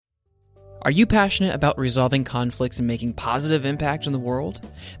Are you passionate about resolving conflicts and making positive impact in the world?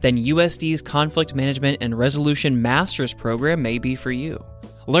 Then USD's Conflict Management and Resolution Master's Program may be for you.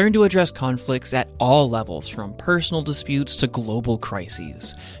 Learn to address conflicts at all levels, from personal disputes to global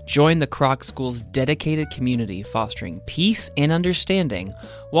crises. Join the Kroc School's dedicated community fostering peace and understanding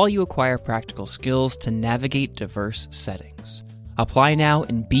while you acquire practical skills to navigate diverse settings. Apply now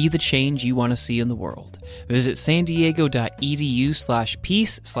and be the change you want to see in the world. Visit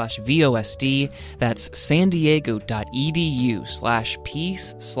sandiego.edu/peace/VOSD. That's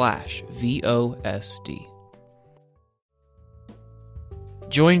sandiego.edu/peace/VOSD.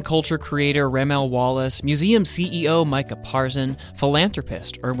 Join culture creator Ramel Wallace, museum CEO Micah Parson,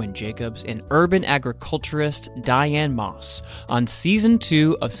 philanthropist Erwin Jacobs, and urban agriculturist Diane Moss on Season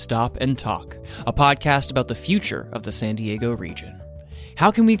 2 of Stop and Talk, a podcast about the future of the San Diego region.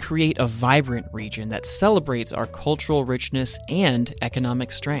 How can we create a vibrant region that celebrates our cultural richness and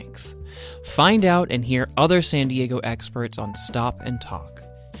economic strength? Find out and hear other San Diego experts on Stop and Talk.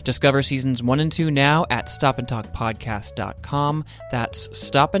 Discover Seasons 1 and 2 now at stopandtalkpodcast.com. That's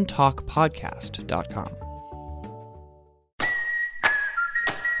stopandtalkpodcast.com.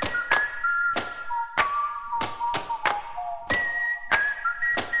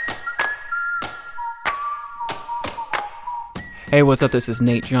 Hey, what's up? This is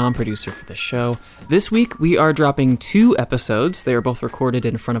Nate John, producer for the show. This week, we are dropping 2 episodes. They are both recorded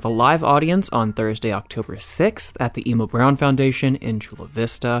in front of a live audience on Thursday, October 6th at the Emo Brown Foundation in Chula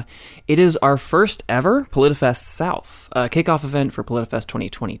Vista. It is our first ever PolitiFest South, a kickoff event for PolitiFest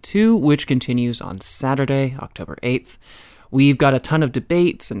 2022, which continues on Saturday, October 8th. We've got a ton of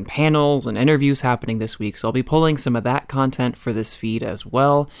debates and panels and interviews happening this week, so I'll be pulling some of that content for this feed as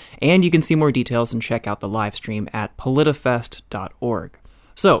well, and you can see more details and check out the live stream at politifest.org.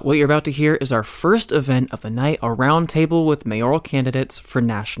 So, what you're about to hear is our first event of the night, a roundtable with mayoral candidates for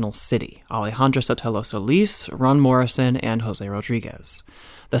National City, Alejandra Sotelo Solis, Ron Morrison, and Jose Rodriguez.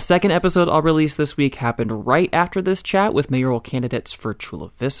 The second episode I'll release this week happened right after this chat with mayoral candidates for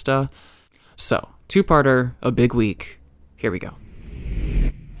Chula Vista. So, 2-parter, a big week. Here we go.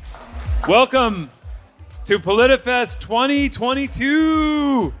 Welcome to PolitiFest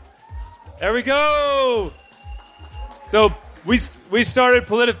 2022. There we go. So we started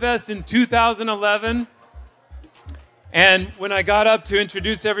PolitiFest in 2011. And when I got up to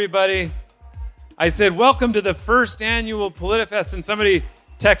introduce everybody, I said, welcome to the first annual PolitiFest. And somebody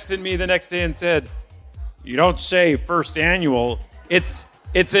texted me the next day and said, you don't say first annual, it's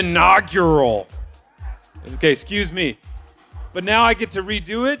inaugural. Okay, excuse me. But now I get to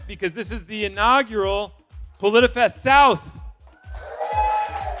redo it because this is the inaugural PolitiFest South.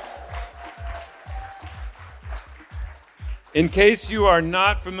 In case you are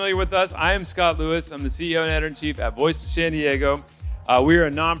not familiar with us, I am Scott Lewis. I'm the CEO and editor-in-chief at Voice of San Diego. We are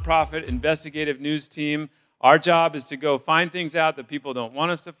a nonprofit investigative news team. Our job is to go find things out that people don't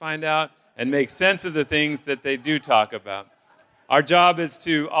want us to find out and make sense of the things that they do talk about. Our job is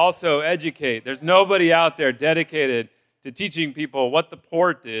to also educate. There's nobody out there dedicated to teaching people what the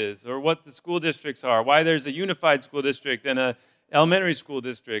port is or what the school districts are, why there's a unified school district and an elementary school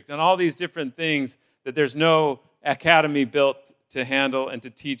district, and all these different things that there's no academy built to handle and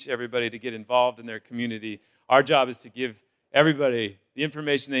to teach everybody to get involved in their community. Our job is to give everybody the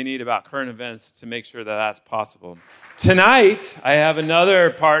information they need about current events to make sure that that's possible. Tonight, I have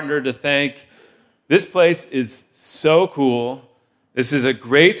another partner to thank. This place is so cool. This is a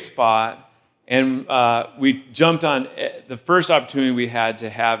great spot. And we jumped on the first opportunity we had to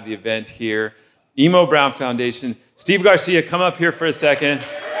have the event here. Emo Brown Foundation. Steve Garcia, come up here for a second.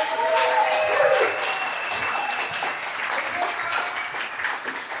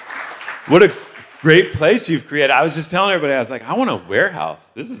 What a great place you've created. I was just telling everybody, I was like, I want a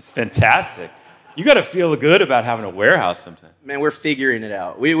warehouse. This is fantastic. You got to feel good about having a warehouse sometime. Man, we're figuring it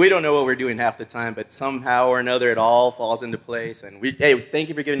out. We don't know what we're doing half the time, but somehow or another it all falls into place. And thank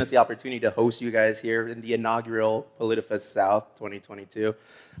you for giving us the opportunity to host you guys here in the inaugural PolitiFest South 2022.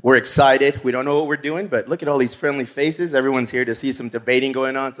 We're excited. We don't know what we're doing, but look at all these friendly faces. Everyone's here to see some debating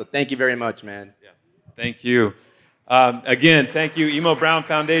going on. So thank you very much, man. Yeah, thank you. Again, thank you, Emo Brown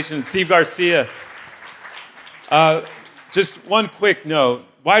Foundation, Steve Garcia. Just one quick note.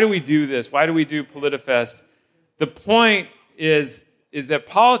 Why do we do this? Why do we do PolitiFest? The point is that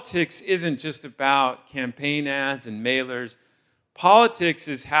politics isn't just about campaign ads and mailers. Politics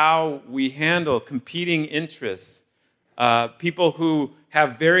is how we handle competing interests. People who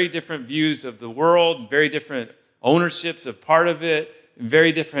have very different views of the world, very different ownerships of part of it,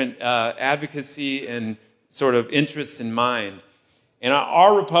 very different advocacy and sort of interests in mind. And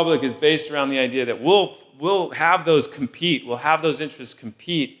our republic is based around the idea that we'll have those compete, we'll have those interests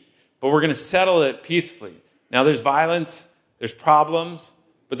compete, but we're going to settle it peacefully. Now, there's violence, there's problems,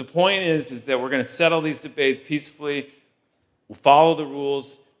 but the point is that we're going to settle these debates peacefully. We'll follow the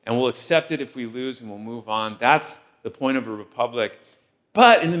rules, and we'll accept it if we lose, and we'll move on. That's the point of a republic.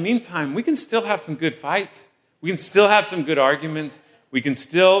 But in the meantime, we can still have some good fights. We can still have some good arguments. We can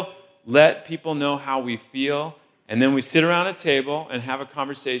still let people know how we feel, and then we sit around a table and have a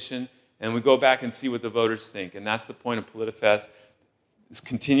conversation, and we go back and see what the voters think. And that's the point of PolitiFest. This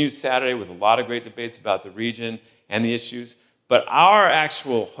continues Saturday with a lot of great debates about the region and the issues. But our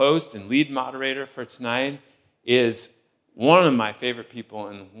actual host and lead moderator for tonight is one of my favorite people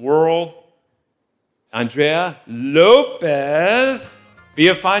in the world, Andrea Lopez.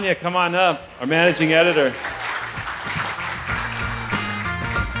 Villafaña, come on up, our managing editor.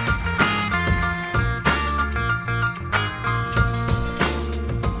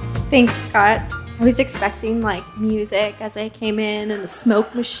 Thanks, Scott. I was expecting like music as I came in and a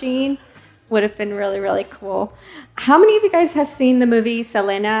smoke machine. Would have been really, really cool. How many of you guys have seen the movie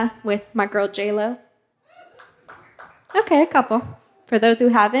Selena with my girl J-Lo? Okay, a couple. For those who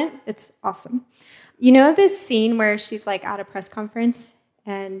haven't, it's awesome. You know this scene where she's like at a press conference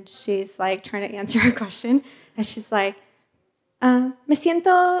and she's like trying to answer a question and she's like, me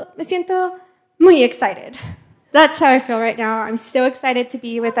siento muy excited. That's how I feel right now. I'm so excited to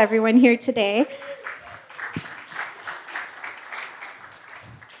be with everyone here today.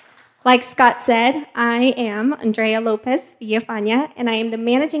 Like Scott said, I am Andrea Lopez Villafaña, and I am the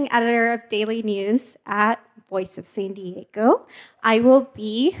managing editor of Daily News at Voice of San Diego. I will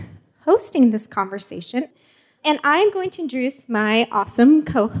be hosting this conversation, and I'm going to introduce my awesome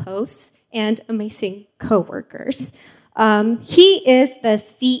co-hosts and amazing co-workers. He is the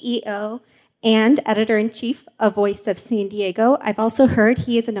CEO and editor-in-chief of Voice of San Diego. I've also heard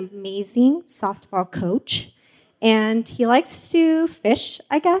he is an amazing softball coach, and he likes to fish,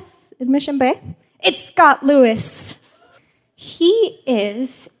 I guess, in Mission Bay. It's Scott Lewis. He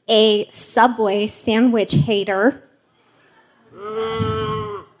is a Subway sandwich hater,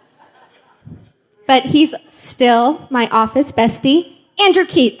 but he's still my office bestie, Andrew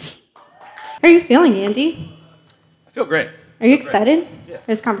Keats. How are you feeling, Andy? I feel great. Are you excited Yeah. for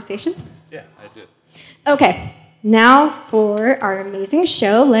this conversation? Yeah, I do. Okay, now for our amazing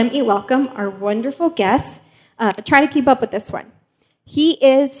show, let me welcome our wonderful guest. Try to keep up with this one. He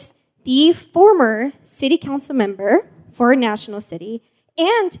is the former city council member for National City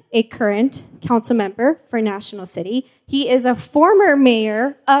and a current council member for National City. He is a former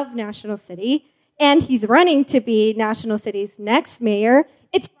mayor of National City, and he's running to be National City's next mayor.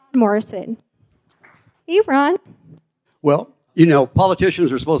 It's Ron Morrison. Hey, Ron. Well, you know,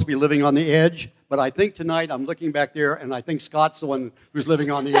 politicians are supposed to be living on the edge, but I think tonight I'm looking back there, and I think Scott's the one who's living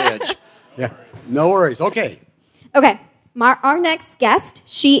on the edge. Yeah, no worries. Okay. Okay, our next guest,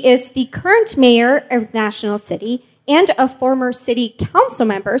 she is the current mayor of National City and a former city council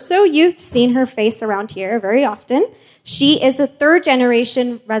member, so you've seen her face around here very often. She is a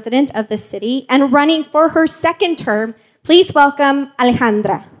third-generation resident of the city and running for her second term. Please welcome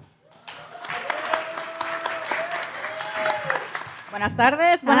Alejandra. Buenas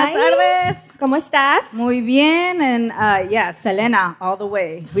tardes, Hi. tardes. ¿Cómo estás? Muy bien, and yeah, Selena all the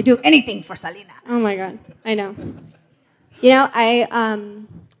way. We do anything for Selena. Oh my God, I know. You know, I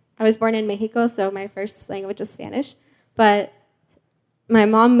was born in Mexico, so my first language was Spanish, but my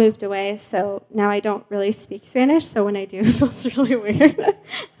mom moved away, so now I don't really speak Spanish, so when I do, it feels really weird.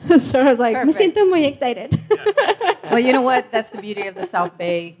 So I was like, me siento muy excited. Well, you know what? That's the beauty of the South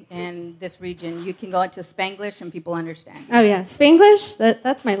Bay and this region. You can go into Spanglish and people understand. Oh yeah, Spanglish,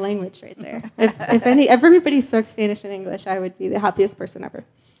 that's my language right there. If everybody spoke Spanish and English, I would be the happiest person ever.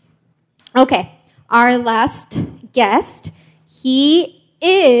 Okay, our last guest, he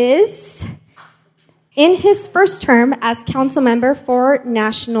is in his first term as council member for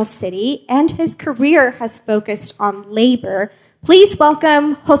National City, and his career has focused on labor. Please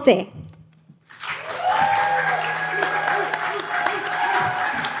welcome Jose.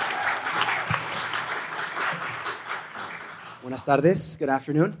 Buenas tardes. Good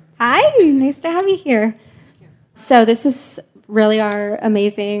afternoon. Hi, nice to have you here. So this is really our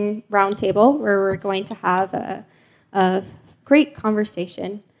amazing roundtable where we're going to have a great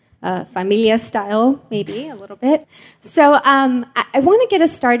conversation, familia style, maybe a little bit. So I want to get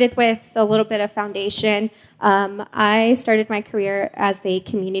us started with a little bit of foundation. I started my career as a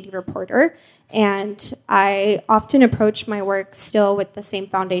community reporter, and I often approach my work still with the same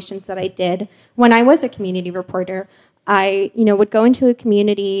foundations that I did when I was a community reporter. I, would go into a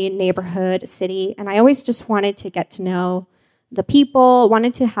community, neighborhood, city, and I always just wanted to get to know the people,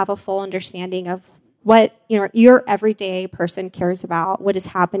 wanted to have a full understanding of what your everyday person cares about, what is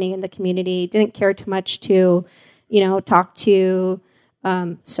happening in the community. Didn't care too much to, talk to,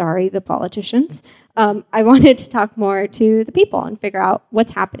 the politicians. I wanted to talk more to the people and figure out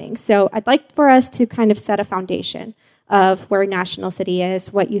what's happening. So I'd like for us to kind of set a foundation of where National City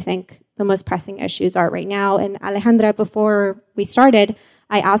is, what you think the most pressing issues are right now. And Alejandra, before we started,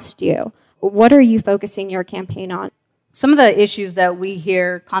 I asked you, what are you focusing your campaign on? Some of the issues that we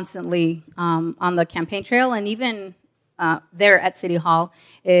hear constantly on the campaign trail and even there at City Hall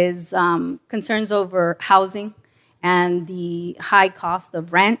is concerns over housing and the high cost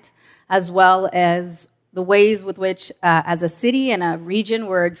of rent, as well as the ways with which, as a city and a region,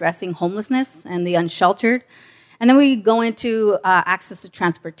 we're addressing homelessness and the unsheltered. And then we go into access to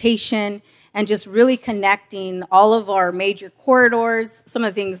transportation and just really connecting all of our major corridors, some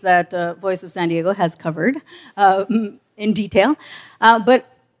of the things that Voice of San Diego has covered in detail. But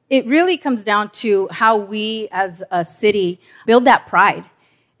it really comes down to how we as a city build that pride.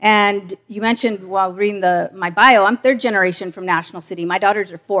 And you mentioned while reading my bio, I'm third generation from National City. My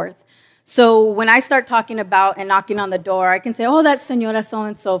daughters are fourth. So when I start talking about and knocking on the door, I can say, oh, that's Senora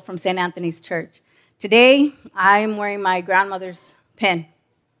so-and-so from St. Anthony's Church. Today, I'm wearing my grandmother's pin.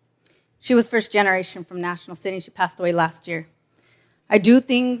 She was first generation from National City. She passed away last year. I do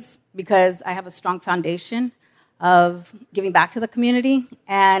things because I have a strong foundation of giving back to the community,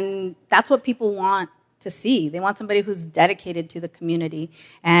 and that's what people want to see. They want somebody who's dedicated to the community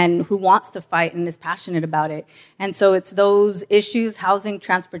and who wants to fight and is passionate about it. And so it's those issues, housing,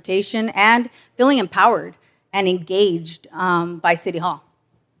 transportation, and feeling empowered and engaged by City Hall.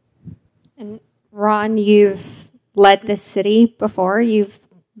 And Ron, you've led this city before. You've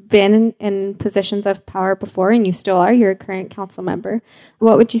been in positions of power before, and you still are. You're a current council member.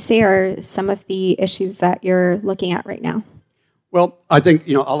 What would you say are some of the issues that you're looking at right now? Well, I think,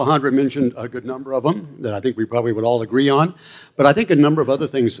 Alejandra mentioned a good number of them that I think we probably would all agree on. But I think a number of other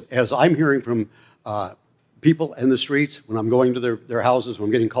things, as I'm hearing from people in the streets, when I'm going to their houses, when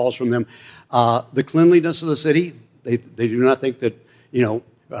I'm getting calls from them, the cleanliness of the city, they do not think that,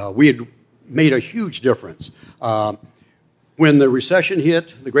 we had made a huge difference. When the recession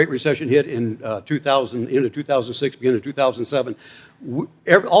hit, the Great Recession hit in 2000, into 2006, beginning of 2007,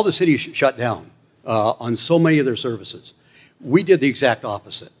 all the cities shut down on so many of their services. We did the exact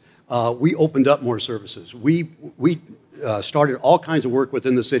opposite. We opened up more services. We started all kinds of work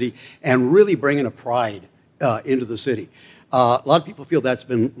within the city and really bringing a pride into the city. A lot of people feel that's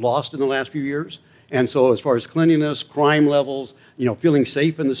been lost in the last few years. And so as far as cleanliness, crime levels, feeling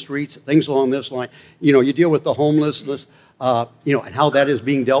safe in the streets, things along this line, you deal with the homelessness, and how that is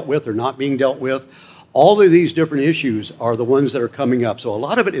being dealt with or not being dealt with. All of these different issues are the ones that are coming up. So a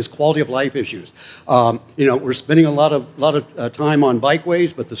lot of it is quality of life issues. We're spending a lot of time on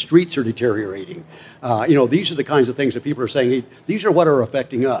bikeways, but the streets are deteriorating. These are the kinds of things that people are saying, hey, these are what are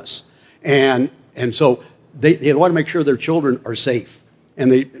affecting us. And so they want to make sure their children are safe,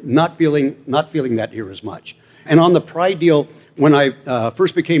 and they not feeling that here as much. And on the pride deal, when I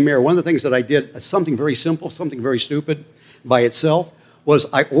first became mayor, one of the things that I did, something very simple, something very stupid by itself, was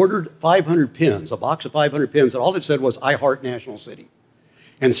I ordered 500 pins, a box of 500 pins, and all it said was, I heart National City.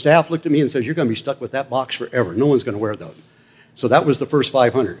 And staff looked at me and says, you're going to be stuck with that box forever. No one's going to wear those. So that was the first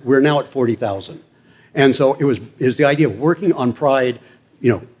 500. We're now at 40,000. And so it was the idea of working on pride,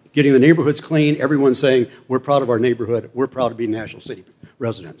 getting the neighborhoods clean, everyone saying, we're proud of our neighborhood, we're proud to be National City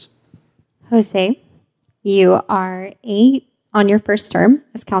residents. Jose, you are on your first term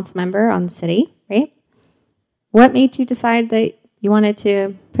as council member on the city, right? What made you decide that you wanted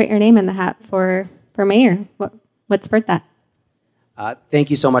to put your name in the hat for mayor? What spurred that? Thank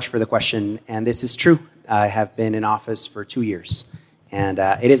you so much for the question. And this is true. I have been in office for 2 years. And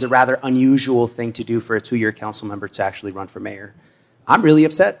it is a rather unusual thing to do for a 2-year council member to actually run for mayor. I'm really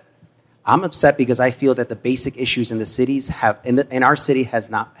upset. I'm upset because I feel that the basic issues in the cities in our city have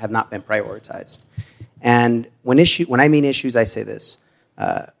not been prioritized. And when I mean issues, I say this.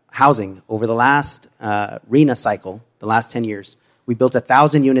 Housing, over the last RHNA cycle, the last 10 years, we built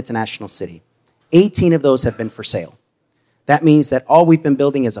 1,000 units in National City. 18 of those have been for sale. That means that all we've been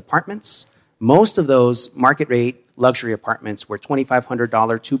building is apartments. Most of those market rate luxury apartments where $2,500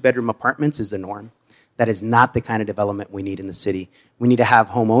 2-bedroom apartments is the norm. That is not the kind of development we need in the city. We need to have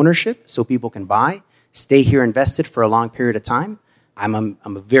home ownership so people can buy, stay here invested for a long period of time. I'm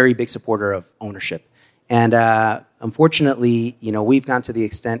a very big supporter of ownership. And unfortunately, we've gone to the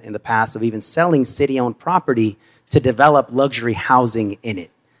extent in the past of even selling city-owned property to develop luxury housing in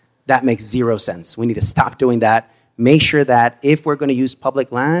it. That makes zero sense. We need to stop doing that. Make sure that if we're going to use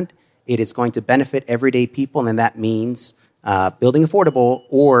public land, it is going to benefit everyday people, and that means building affordable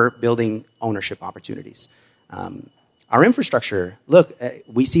or building ownership opportunities. Our infrastructure, look,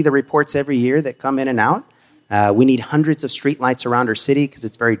 we see the reports every year that come in and out. We need hundreds of streetlights around our city because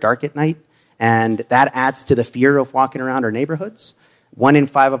it's very dark at night, and that adds to the fear of walking around our neighborhoods. 1 in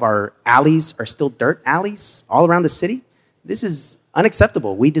 5 of our alleys are still dirt alleys all around the city. This is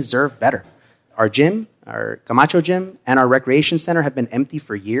unacceptable. We deserve better. Our gym, our Camacho gym, and our recreation center have been empty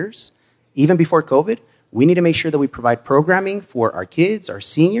for years. Even before COVID, we need to make sure that we provide programming for our kids, our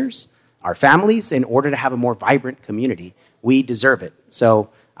seniors, our families in order to have a more vibrant community. We deserve it. So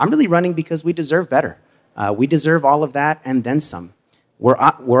I'm really running because we deserve better. We deserve all of that and then some.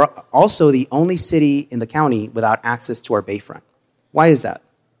 We're also the only city in the county without access to our bayfront. Why is that?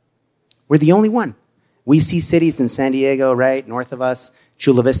 We're the only one. We see cities in San Diego, right, north of us,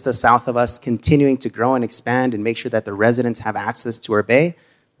 Chula Vista, south of us, continuing to grow and expand and make sure that the residents have access to our bay.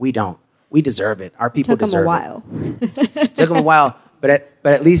 We don't. We deserve it. Our people deserve it. Took them a while, but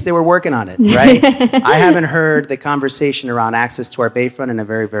at least they were working on it, right? I haven't heard the conversation around access to our bayfront in a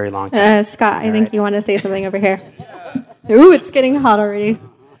very, very long time. Scott, I think you want to say something over here. Ooh, it's getting hot already.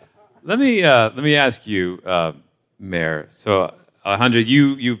 Let me ask you, Mayor. So, Alejandra,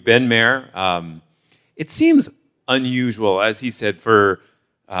 you've been mayor. It seems unusual, as he said, for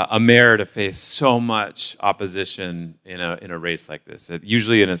a mayor to face so much opposition in a race like this.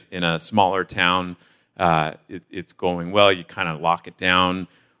 Usually in a smaller town, it's going well. You kind of lock it down.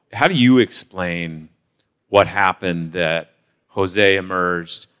 How do you explain what happened that Jose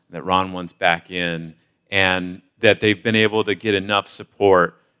emerged, that Ron wants back in, and that they've been able to get enough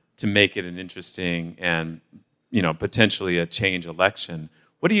support to make it an interesting and potentially a change election?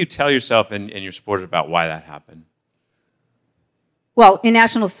 What do you tell yourself and your supporters about why that happened? Well, in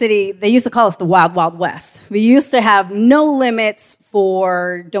National City, they used to call us the Wild Wild West. We used to have no limits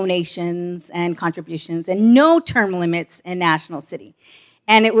for donations and contributions and no term limits in National City.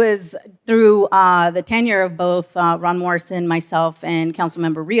 And it was through the tenure of both Ron Morrison, myself, and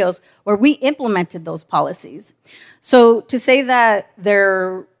Councilmember Rios where we implemented those policies. So to say that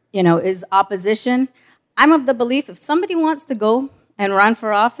there, is opposition, I'm of the belief if somebody wants to go and run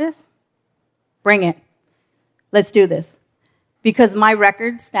for office, bring it. Let's do this. Because my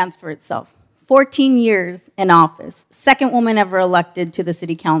record stands for itself. 14 years in office, second woman ever elected to the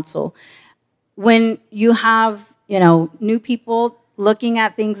city council. When you have, new people looking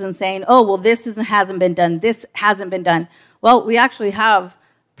at things and saying, oh, well, hasn't been done, this hasn't been done. Well, we actually have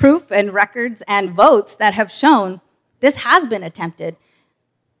proof and records and votes that have shown this has been attempted.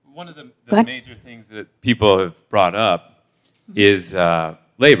 One of the major things that people have brought up is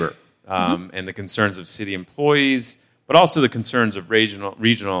labor and the concerns of city employees, but also the concerns of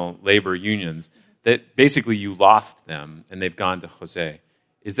regional labor unions, that basically you lost them and they've gone to Jose.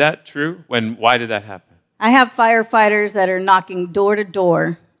 Is that true? Why did that happen? I have firefighters that are knocking door to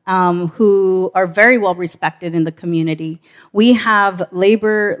door who are very well respected in the community. We have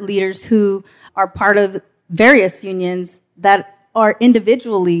labor leaders who are part of various unions that are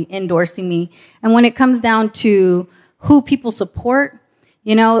individually endorsing me. And when it comes down to who people support,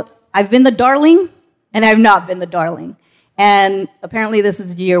 I've been the darling and I've not been the darling. And apparently this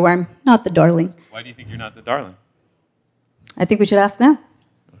is a year where I'm not the darling. Why do you think you're not the darling? I think we should ask them.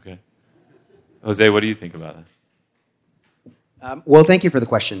 Okay. Jose, what do you think about that? Well, thank you for the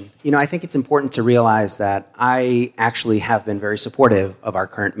question. I think it's important to realize that I actually have been very supportive of our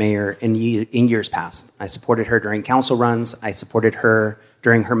current mayor in years past. I supported her during council runs. I supported her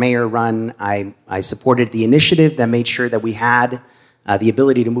during her mayor run. I supported the initiative that made sure that we had the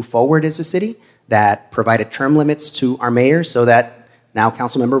ability to move forward as a city, that provided term limits to our mayor so that now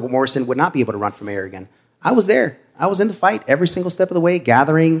Councilmember Morrison would not be able to run for mayor again. I was there. I was in the fight every single step of the way,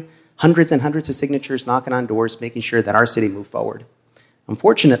 gathering hundreds and hundreds of signatures, knocking on doors, making sure that our city moved forward.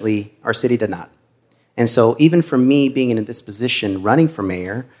 Unfortunately, our city did not. And so even for me being in this position, running for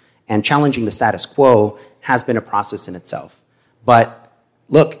mayor and challenging the status quo has been a process in itself. But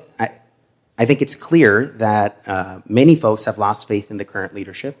look, I think it's clear that many folks have lost faith in the current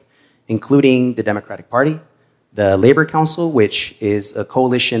leadership, including the Democratic Party, the Labor Council, which is a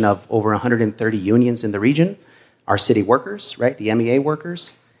coalition of over 130 unions in the region, our city workers, right, the MEA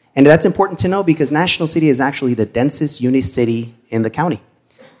workers. And that's important to know because National City is actually the densest union city in the county.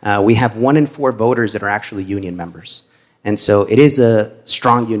 We have 1 in 4 voters that are actually union members. And so it is a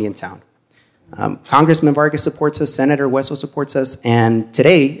strong union town. Congressman Vargas supports us, Senator Hueso supports us, and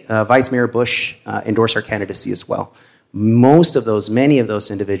today, Vice Mayor Bush endorsed our candidacy as well. Many of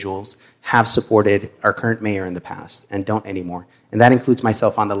those individuals have supported our current mayor in the past and don't anymore. And that includes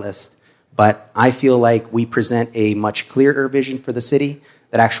myself on the list. But I feel like we present a much clearer vision for the city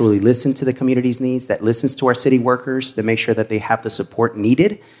that actually listens to the community's needs, that listens to our city workers to make sure that they have the support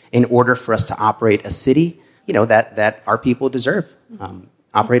needed in order for us to operate a city, that our people deserve.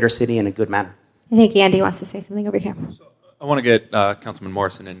 Operate our city in a good manner. I think Andy wants to say something over here. I want to get Councilman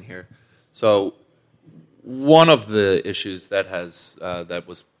Morrison in here. So one of the issues that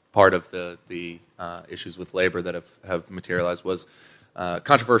was part of the issues with labor that have materialized was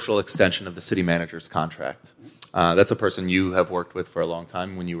controversial extension of the city manager's contract. That's a person you have worked with for a long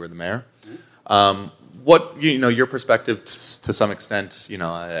time when you were the mayor. What your perspective to some extent?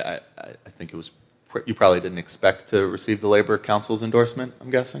 I think it was you probably didn't expect to receive the Labor Council's endorsement.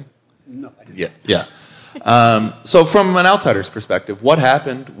 I'm guessing. No, I didn't. Yeah. So from an outsider's perspective, what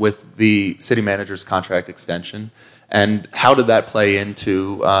happened with the city manager's contract extension, and how did that play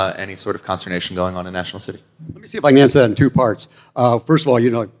into any sort of consternation going on in National City? Let me see if I can answer that in two parts. First of all,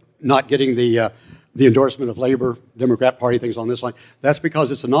 not getting the endorsement of Labor, Democrat Party, things on this line, that's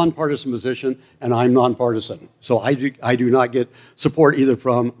because it's a nonpartisan position, and I'm nonpartisan. So I do not get support either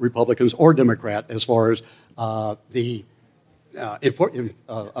from Republicans or Democrat as far as the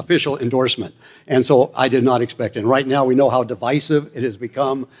official endorsement. And so I did not expect it. And right now we know how divisive it has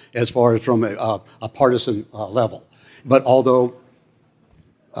become as far as from a partisan level. But although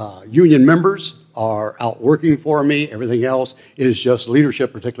union members are out working for me, everything else is just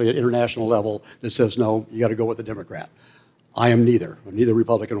leadership, particularly at international level, that says, no, you got to go with the Democrat. I am neither. I'm neither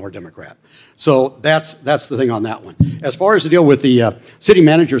Republican or Democrat. So that's the thing on that one. As far as the deal with the city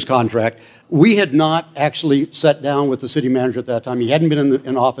manager's contract, we had not actually sat down with the city manager at that time. He hadn't been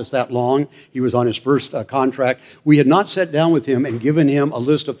in office that long. He was on his first contract. We had not sat down with him and given him a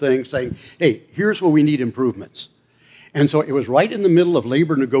list of things saying, hey, here's where we need improvements. And so it was right in the middle of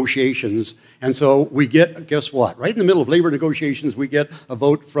labor negotiations. And so we get, guess what? Right in the middle of labor negotiations, we get a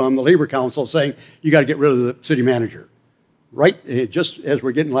vote from the Labor Council saying, you got to get rid of the city manager. Right, just as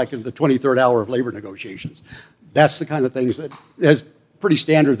we're getting like in the 23rd hour of labor negotiations. That's the kind of things that is pretty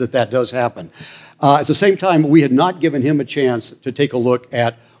standard that does happen. At the same time, we had not given him a chance to take a look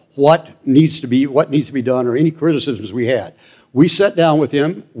at what needs to be done or any criticisms we had. We sat down with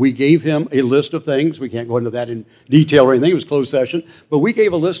him. We gave him a list of things. We can't go into that in detail or anything. It was closed session. But we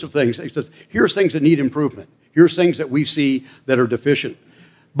gave a list of things. He says, here's things that need improvement. Here's things that we see that are deficient.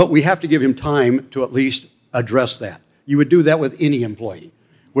 But we have to give him time to at least address that. You would do that with any employee,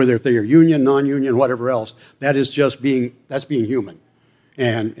 whether if they are union, non-union, whatever else. That is just being human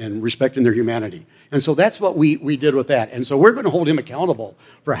and respecting their humanity. And so that's what we did with that. And so we're going to hold him accountable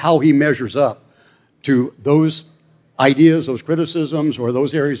for how he measures up to those ideas, those criticisms, or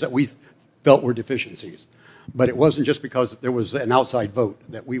those areas that we felt were deficiencies. But it wasn't just because there was an outside vote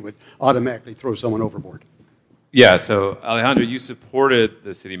that we would automatically throw someone overboard. Yeah, so Alejandro, you supported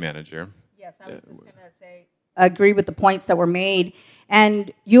the city manager. Yes, I was just going to say, agree with the points that were made.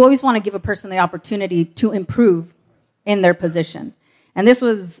 And you always want to give a person the opportunity to improve in their position. And this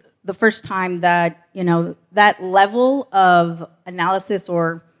was the first time that, that level of analysis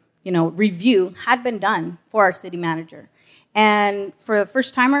or, review had been done for our city manager. And for a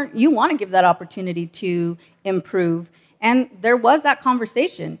first timer, you want to give that opportunity to improve. And there was that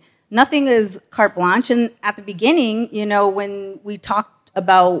conversation. Nothing is carte blanche. And at the beginning, when we talked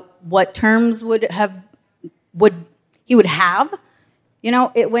about what terms he would have,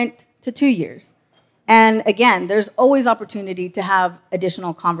 it went to 2 years. And again, there's always opportunity to have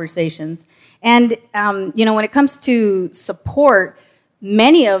additional conversations. And, when it comes to support,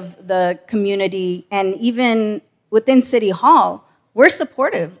 many of the community and even within City Hall, we're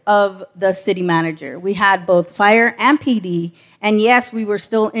supportive of the city manager. We had both fire and PD. And yes, we were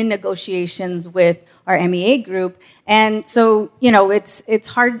still in negotiations with our MEA group. And so, it's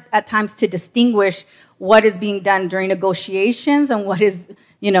hard at times to distinguish what is being done during negotiations and what is,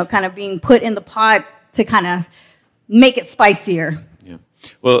 kind of being put in the pot to kind of make it spicier. Yeah.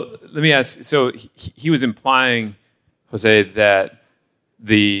 Well, let me ask, so he was implying, Jose, that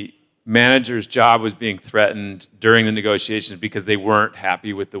the manager's job was being threatened during the negotiations because they weren't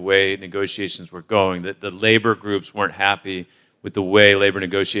happy with the way negotiations were going, that the labor groups weren't happy with the way labor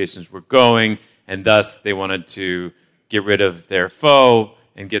negotiations were going, and thus they wanted to get rid of their foe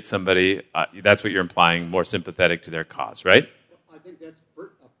and get somebody, that's what you're implying, more sympathetic to their cause, right? I think that's a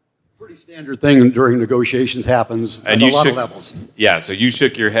pretty standard thing during negotiations happens at a lot of levels. Yeah, so you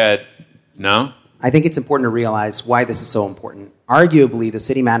shook your head, no? I think it's important to realize why this is so important. Arguably, the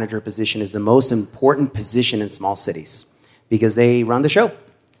city manager position is the most important position in small cities because they run the show.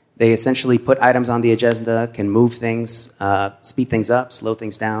 They essentially put items on the agenda, can move things, speed things up, slow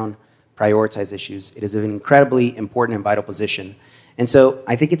things down, prioritize issues. It is an incredibly important and vital position. And so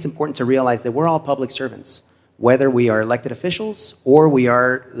I think it's important to realize that we're all public servants. whether we are elected officials or we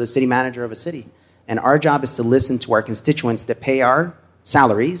are the city manager of a city. And our job is to listen to our constituents that pay our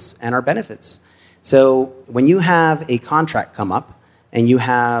salaries and our benefits. So when you have a contract come up and you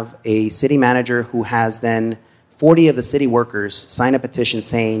have a city manager who has then 40 of the city workers sign a petition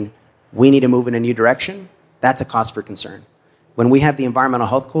saying, we need to move in a new direction, that's a cause for concern. When we have the Environmental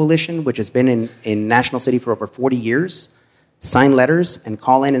Health Coalition, which has been in National City for over 40 years, sign letters and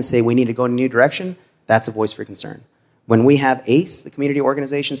call in and say we need to go in a new direction, that's a voice for concern. When we have ACE, the community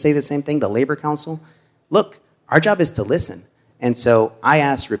organization, say the same thing, the Labor Council, look, our job is to listen. And so I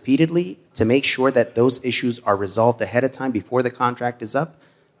asked repeatedly to make sure that those issues are resolved ahead of time before the contract is up.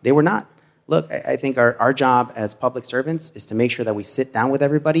 They were not. Look, I think our job as public servants is to make sure that we sit down with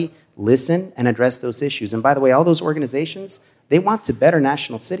everybody, listen, and address those issues. And by the way, all those organizations, they want to better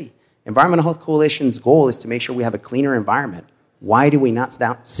National City. Environmental Health Coalition's goal is to make sure we have a cleaner environment. Why do we not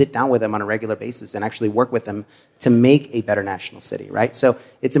sit down with them on a regular basis and actually work with them to make a better National City, right? So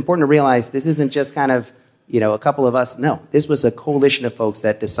it's important to realize this isn't just kind of, a couple of us. No, this was a coalition of folks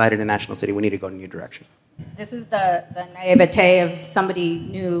that decided in National City we need to go in a new direction. This is the naivete of somebody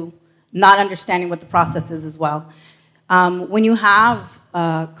new not understanding what the process is as well. When you have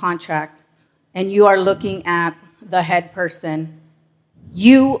a contract and you are looking at the head person,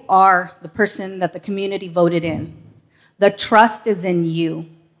 you are the person that the community voted in. The trust is in you.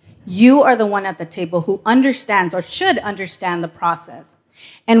 You are the one at the table who understands or should understand the process.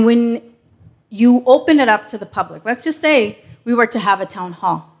 And when you open it up to the public, let's just say we were to have a town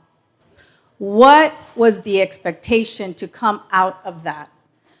hall. What was the expectation to come out of that?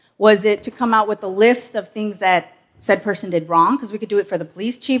 Was it to come out with a list of things that said person did wrong? Because we could do it for the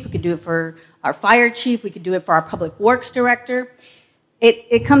police chief, we could do it for our fire chief, we could do it for our public works director.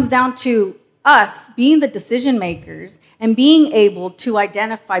 It comes down to us being the decision makers and being able to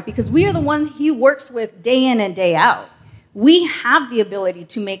identify, because we are the ones he works with day in and day out. We have the ability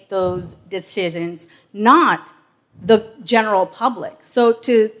to make those decisions, not the general public. So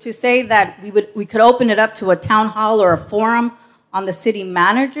to say that we could open it up to a town hall or a forum on the city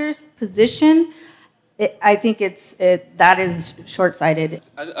manager's position, I think that is short-sighted.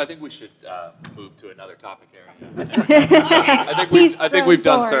 I think we should move to another topic area. I think we've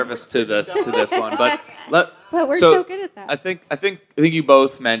done service to this one, but we're so good at that. I think you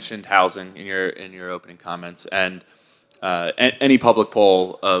both mentioned housing in your opening comments, and any public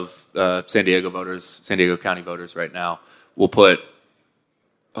poll of San Diego County voters right now will put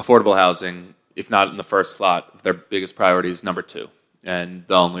affordable housing, if not in the first slot, their biggest priority is number 2, and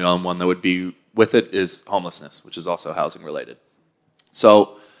the only one that would be with it is homelessness, which is also housing related.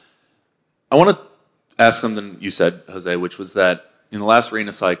 So I want to ask something you said, Jose, which was that in the last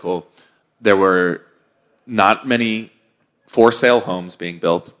RHNA cycle, there were not many for sale homes being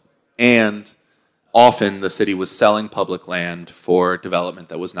built, and often the city was selling public land for development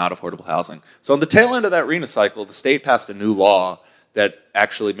that was not affordable housing. So on the tail end of that RHNA cycle, the state passed a new law that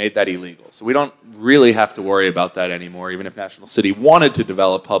actually made that illegal. So we don't really have to worry about that anymore, even if National City wanted to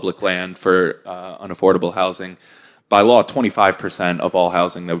develop public land for unaffordable housing. By law, 25% of all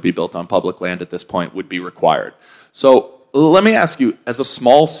housing that would be built on public land at this point would be required. So let me ask you, as a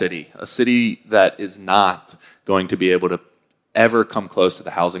small city, a city that is not going to be able to ever come close to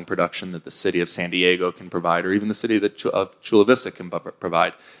the housing production that the city of San Diego can provide, or even the city of Chula Vista can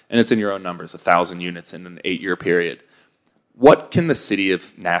provide, and it's in your own numbers, 1,000 units in an 8-year period. What can the city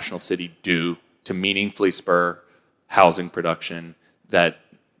of National City do to meaningfully spur housing production that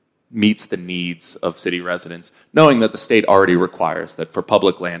meets the needs of city residents, knowing that the state already requires that for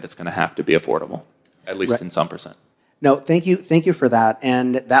public land it's going to have to be affordable, at least in some percent? No, thank you for that.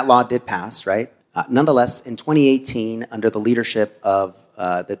 And that law did pass, right? Nonetheless, in 2018, under the leadership of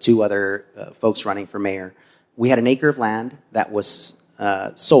the 2 other folks running for mayor, we had an acre of land that was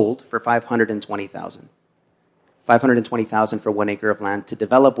sold for $520,000. $520,000 for 1 acre of land to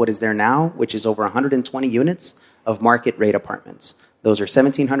develop what is there now, which is over 120 units of market rate apartments. Those are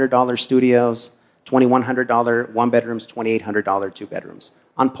 $1,700 studios, $2,100 1-bedrooms, $2,800 2-bedrooms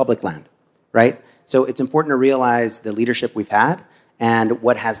on public land, right? So it's important to realize the leadership we've had and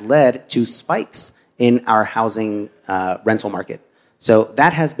what has led to spikes in our housing rental market. So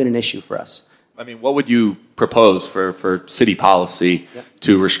that has been an issue for us. I mean, what would you propose for city policy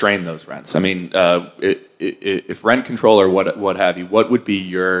to restrain those rents? I mean, if rent control or what have you, what would be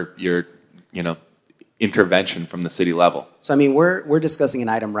your intervention from the city level? So I mean, we're discussing an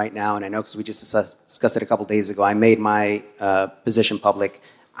item right now, and I know because we just discussed it a couple days ago. I made my position public.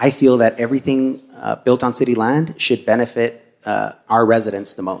 I feel that everything built on city land should benefit our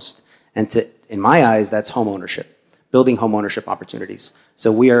residents the most, and in my eyes, that's home ownership. building home ownership opportunities.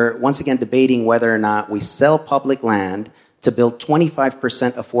 So we are once again debating whether or not we sell public land to build 25%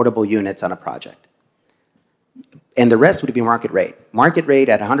 affordable units on a project. And the rest would be market rate. Market rate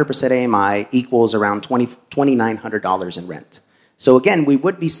at 100% AMI equals around $2,900 in rent. So again, we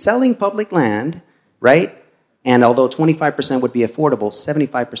would be selling public land, right? And although 25% would be affordable,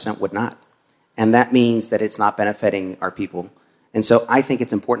 75% would not. And that means that it's not benefiting our people. And so I think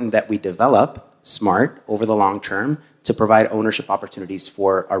it's important that we develop smart over the long term to provide ownership opportunities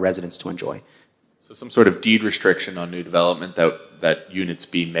for our residents to enjoy. So some sort of deed restriction on new development that units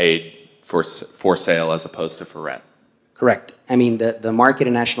be made for sale as opposed to for rent. Correct. I mean, the market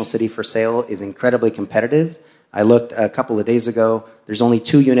in National City for sale is incredibly competitive. I looked a couple of days ago. There's only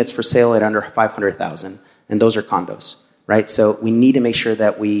 2 units for sale at under $500,000, and those are condos, right? So we need to make sure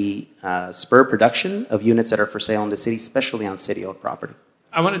that we spur production of units that are for sale in the city, especially on city-owned property.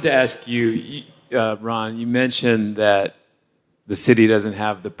 I wanted to ask you, Ron, you mentioned that the city doesn't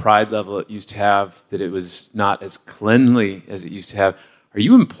have the pride level it used to have, that it was not as cleanly as it used to have. Are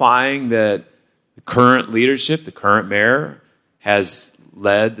you implying that the current leadership, the current mayor, has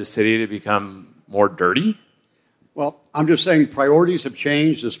led the city to become more dirty? Well, I'm just saying priorities have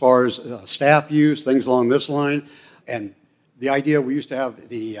changed as far as staff use, things along this line. And the idea, we used to have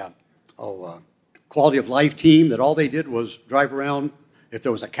the quality of life team that all they did was drive around. If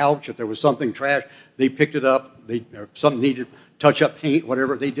there was a couch, if there was something trash, they picked it up. Or something needed touch-up paint,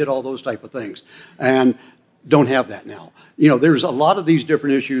 whatever. They did all those type of things. And don't have that now. You know, there's a lot of these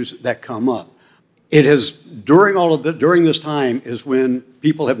different issues that come up. It has, during this time is when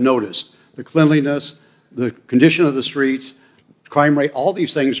people have noticed the cleanliness, the condition of the streets, crime rate, all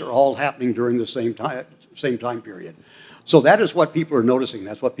these things are all happening during the same time period. So that is what people are noticing.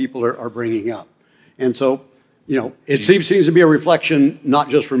 That's what people are bringing up. And so, you know, it seems to be a reflection, not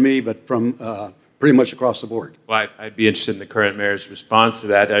just from me, but from pretty much across the board. Well, I'd be interested in the current mayor's response to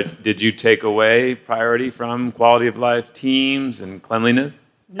that. Did you take away priority from quality of life teams and cleanliness?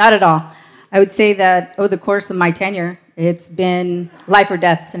 Not at all. I would say that over the course of my tenure, it's been life or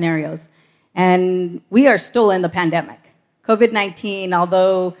death scenarios. And we are still in the pandemic. COVID-19,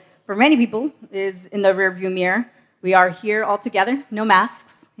 although for many people is in the rearview mirror, we are here all together, no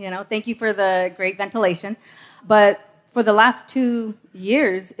masks. You know, thank you for the great ventilation. But for the last 2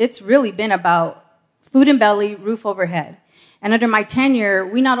 years, it's really been about food and belly, roof overhead. And under my tenure,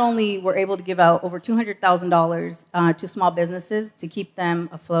 we not only were able to give out over $200,000 to small businesses to keep them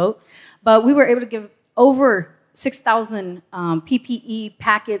afloat, but we were able to give over 6,000 PPE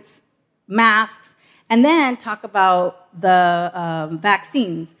packets, masks, and then talk about the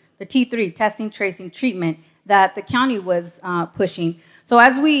vaccines, the T3, testing, tracing, treatment, that the county was pushing. So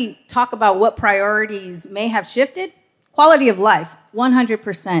as we talk about what priorities may have shifted, quality of life,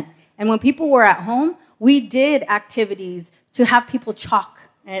 100%. And when people were at home, we did activities to have people chalk.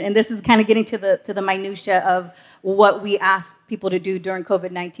 And this is kind of getting to the minutia of what we asked people to do during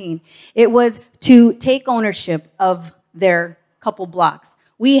COVID-19. It was to take ownership of their couple blocks.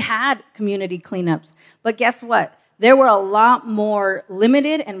 We had community cleanups, but guess what? There were a lot more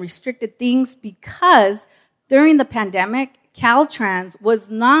limited and restricted things because during the pandemic, Caltrans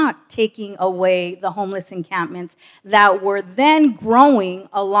was not taking away the homeless encampments that were then growing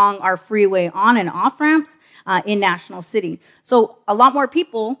along our freeway on and off ramps in National City. So a lot more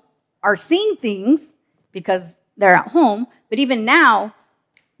people are seeing things because they're at home, but even now,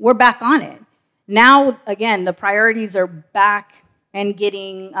 we're back on it. Now, again, the priorities are back and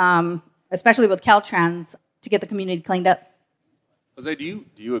getting, especially with Caltrans, to get the community cleaned up. Jose, do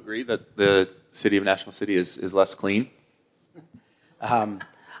you agree that the city of National City is less clean? I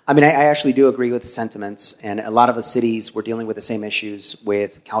mean, I actually do agree with the sentiments, and a lot of the cities were dealing with the same issues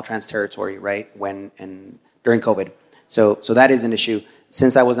with Caltrans territory, right, during COVID. So that is an issue.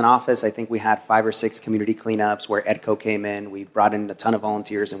 Since I was in office, I think we had 5 or 6 community cleanups where EDCO came in. We brought in a ton of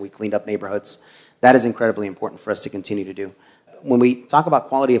volunteers, and we cleaned up neighborhoods. That is incredibly important for us to continue to do. When we talk about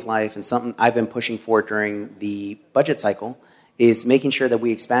quality of life, and something I've been pushing for during the budget cycle, is making sure that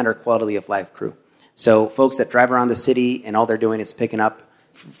we expand our quality of life crew. So folks that drive around the city and all they're doing is picking up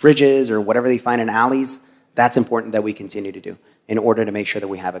fridges or whatever they find in alleys, that's important that we continue to do in order to make sure that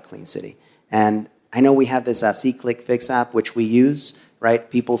we have a clean city. And I know we have this See, Click, Fix app, which we use,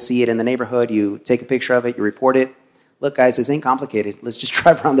 right? People see it in the neighborhood. You take a picture of it, you report it. Look, guys, this ain't complicated. Let's just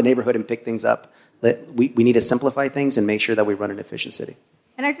drive around the neighborhood and pick things up. We need to simplify things and make sure that we run an efficient city.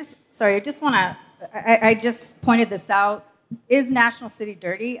 And I just pointed this out. Is National City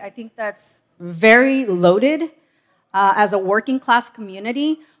dirty? I think that's very loaded as a working class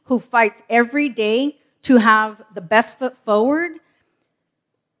community who fights every day to have the best foot forward.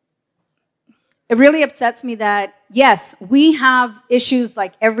 it really upsets me that, yes, we have issues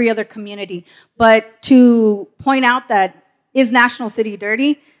like every other community, but to point out that is National City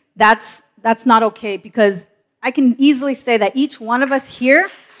dirty, that's not okay, because I can easily say that each one of us here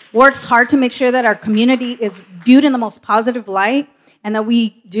works hard to make sure that our community is viewed in the most positive light and that we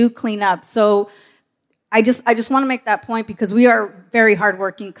do clean up. So I just want to make that point, because we are a very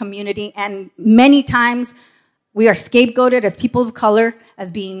hardworking community, and many times we are scapegoated as people of color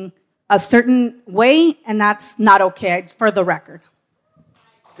as being a certain way, and that's not okay, for the record.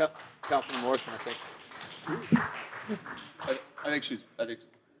 Councilman Morrison, I think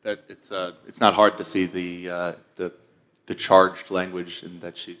that it's not hard to see the charged language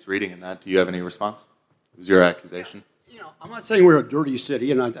that she's reading in that. Do you have any response? It was your accusation. I'm not saying we're a dirty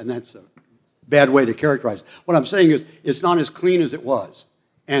city, and that's a bad way to characterize it. What I'm saying is it's not as clean as it was.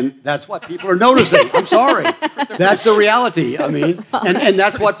 And that's what people are noticing. I'm sorry. That's the reality. I mean, and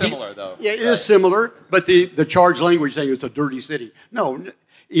that's what similar, though. Yeah, it is similar, but the charged language saying it's a dirty city. No,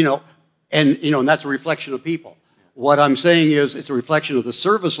 and that's a reflection of people. What I'm saying is it's a reflection of the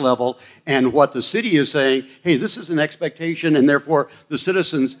service level, and what the city is saying, hey, this is an expectation, and therefore the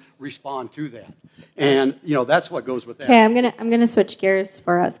citizens respond to that. And that's what goes with that. Okay, I'm gonna switch gears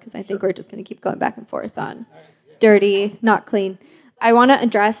for us, because I think we're just gonna keep going back and forth on dirty, not clean. I want to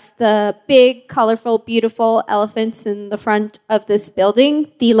address the big, colorful, beautiful elephants in the front of this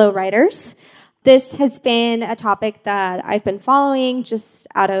building, the lowriders. This has been a topic that I've been following just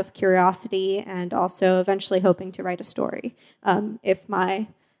out of curiosity, and also eventually hoping to write a story. If my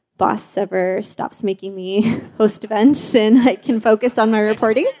boss ever stops making me host events and I can focus on my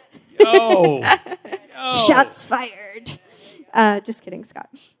reporting. Yo. Shots fired. Just kidding, Scott.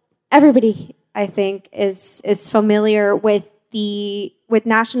 Everybody, I think, is familiar with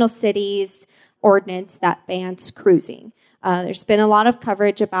National City's ordinance that bans cruising. There's been a lot of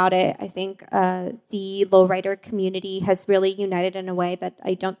coverage about it. I think the lowrider community has really united in a way that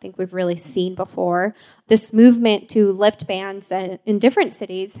I don't think we've really seen before. This movement to lift bans in different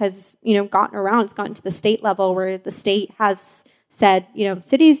cities has, gotten around. It's gotten to the state level, where the state has said,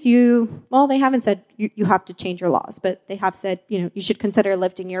 cities, they haven't said you have to change your laws, but they have said, you should consider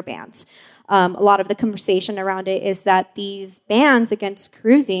lifting your bans. A lot of the conversation around it is that these bans against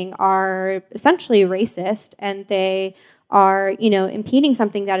cruising are essentially racist, and they are, impeding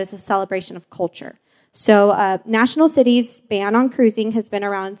something that is a celebration of culture. So National City's ban on cruising has been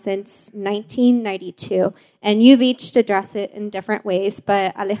around since 1992, and you've each addressed it in different ways.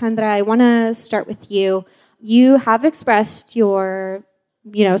 But Alejandra, I want to start with you. You have expressed your,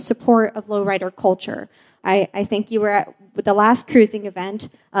 support of lowrider culture. I think you were at the last cruising event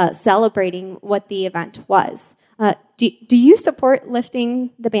celebrating what the event was. Do you support lifting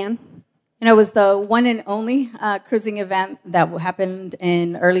the ban? It was the one and only cruising event that happened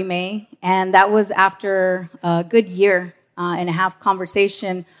in early May, and that was after a good year and a half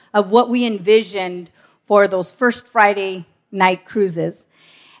conversation of what we envisioned for those first Friday night cruises.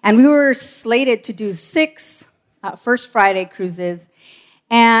 And we were slated to do 6 First Friday cruises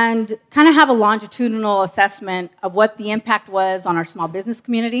and kind of have a longitudinal assessment of what the impact was on our small business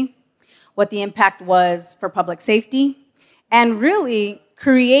community, what the impact was for public safety, and really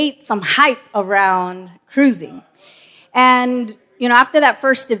create some hype around cruising. And, after that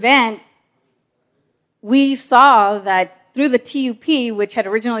first event, we saw that through the TUP, which had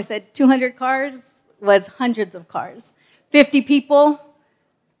originally said 200 cars, was hundreds of cars. 50 people,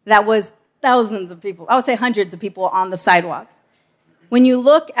 that was thousands of people. I would say hundreds of people on the sidewalks. When you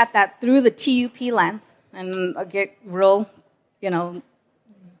look at that through the TUP lens, and I'll get real, to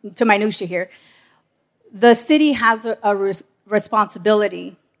minutia here, the city has a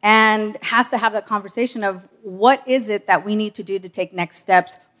responsibility and has to have that conversation of what is it that we need to do to take next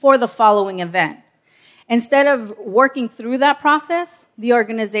steps for the following event. Instead of working through that process, the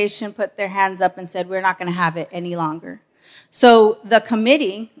organization put their hands up and said, we're not going to have it any longer. So the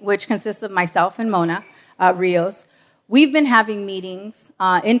committee, which consists of myself and Mona Rios, we've been having meetings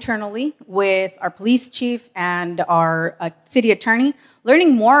internally with our police chief and our city attorney,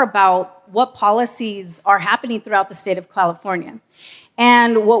 learning more about what policies are happening throughout the state of California.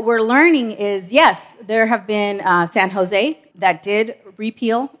 And what we're learning is, yes, there have been San Jose that did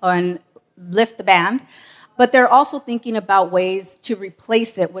repeal and lift the ban, but they're also thinking about ways to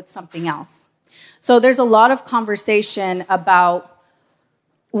replace it with something else. So there's a lot of conversation about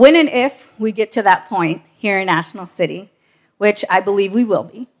when and if we get to that point here in National City, which I believe we will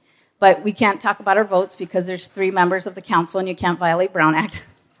be, but we can't talk about our votes because there's 3 members of the council and you can't violate Brown Act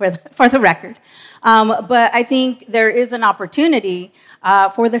for the record. But I think there is an opportunity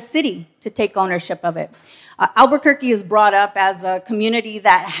for the city to take ownership of it. Albuquerque is brought up as a community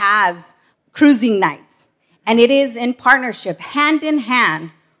that has cruising nights. And it is in partnership, hand in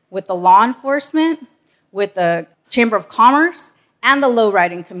hand, with the law enforcement, with the Chamber of Commerce, and the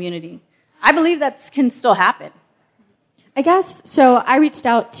lowriding community. I believe that can still happen. I guess, so I reached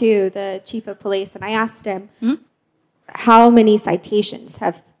out to the chief of police and I asked him how many citations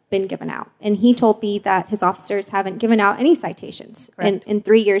have been given out. And he told me that his officers haven't given out any citations in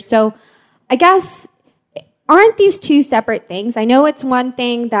 3 years. So I guess, aren't these two separate things? I know it's one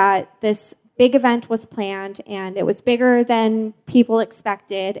thing that this big event was planned and it was bigger than people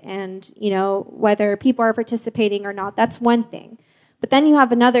expected, and whether people are participating or not, that's one thing. But then you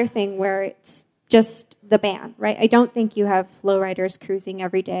have another thing where it's just the ban, right? I don't think you have lowriders cruising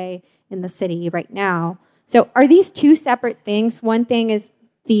every day in the city right now. So are these two separate things? One thing is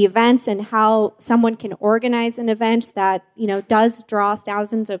the events and how someone can organize an event that does draw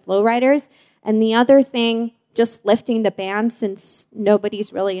thousands of lowriders, and the other thing, just lifting the ban since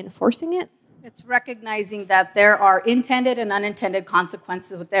nobody's really enforcing it. It's recognizing that there are intended and unintended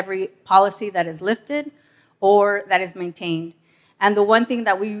consequences with every policy that is lifted or that is maintained. And the one thing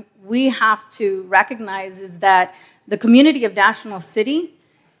that we have to recognize is that the community of National City,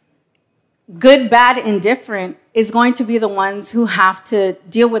 good, bad, indifferent, is going to be the ones who have to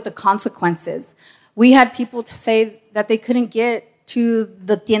deal with the consequences. We had people to say that they couldn't get to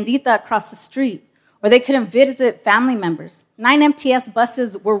the tiendita across the street, or they couldn't visit family members. 9 MTS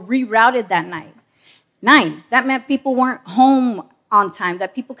buses were rerouted that night. 9. That meant people weren't home on time,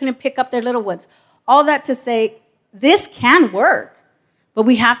 that people couldn't pick up their little ones. All that to say, this can work, but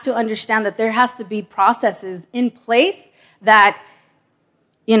we have to understand that there has to be processes in place that,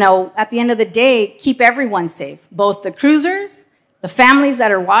 at the end of the day, keep everyone safe, both the cruisers, the families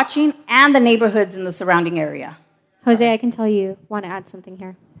that are watching, and the neighborhoods in the surrounding area. Jose, I can tell you want to add something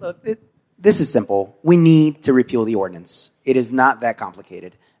here. Look, this is simple. We need to repeal the ordinance. It is not that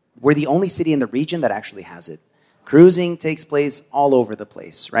complicated. We're the only city in the region that actually has it. Cruising takes place all over the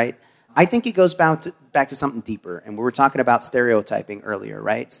place, right? I think it goes back to something deeper. And we were talking about stereotyping earlier,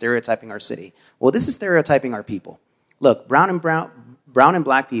 right? Stereotyping our city. Well, this is stereotyping our people. Look, brown and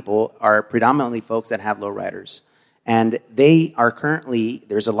black people are predominantly folks that have lowriders. And they are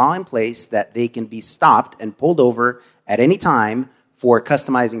there's a law in place that they can be stopped and pulled over at any time for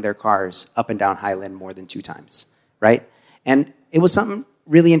customizing their cars up and down Highland more than 2 times, right? And it was something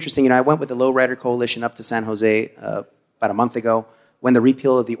really interesting. I went with the Lowrider Coalition up to San Jose about a month ago when the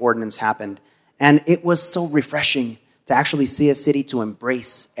repeal of the ordinance happened. And it was so refreshing to actually see a city to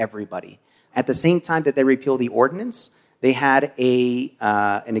embrace everybody. At the same time that they repealed the ordinance, they had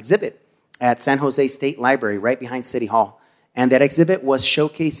an exhibit at San Jose State Library right behind City Hall. And that exhibit was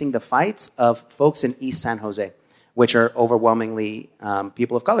showcasing the fights of folks in East San Jose, which are overwhelmingly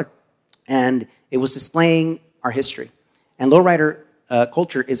people of color. And it was displaying our history. And lowrider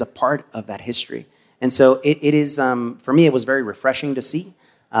culture is a part of that history. And so it is, for me, it was very refreshing to see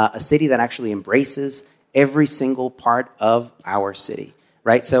a city that actually embraces every single part of our city,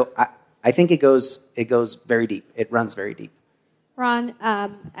 right? So I think it goes very deep. It runs very deep. Ron,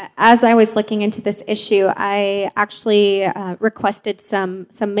 as I was looking into this issue, I actually requested some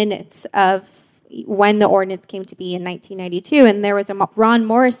minutes of when the ordinance came to be in 1992, and there was a Ron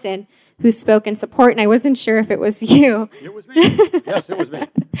Morrison who spoke in support, and I wasn't sure if it was you. It was me. Yes, it was me.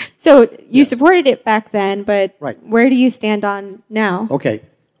 So you supported it back then, but right. Where do you stand on now? Okay.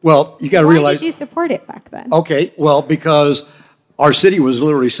 Well, you got to realize. Why did you support it back then? Okay. Well, because our city was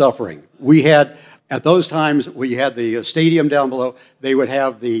literally suffering. We had, at those times, we had the stadium down below. They would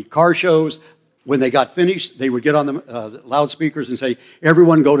have the car shows. When they got finished, they would get on the loudspeakers and say,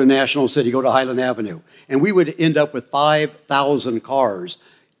 everyone go to National City, go to Highland Avenue. And we would end up with 5,000 cars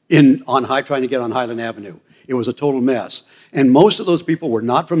trying to get on Highland Avenue. It was a total mess. And most of those people were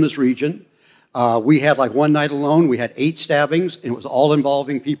not from this region. We had, like one night alone, we had 8 stabbings, and it was all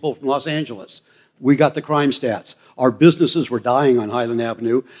involving people from Los Angeles. We got the crime stats. Our businesses were dying on Highland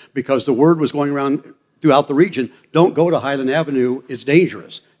Avenue because the word was going around throughout the region, don't go to Highland Avenue, it's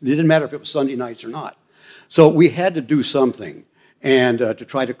dangerous. It didn't matter if it was Sunday nights or not. So we had to do something and to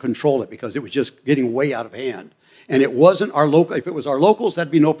try to control it because it was just getting way out of hand. And it wasn't our local. If it was our locals,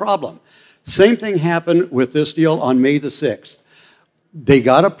 that'd be no problem. Same thing happened with this deal on May the 6th. They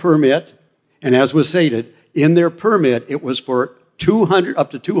got a permit, and as was stated, in their permit, it was for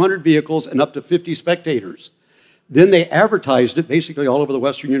up to 200 vehicles and up to 50 spectators. Then they advertised it basically all over the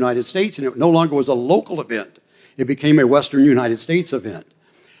western United States, and it no longer was a local event. It became a western United States event.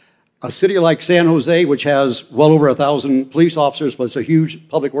 A city like San Jose, which has well over 1,000 police officers, plus a huge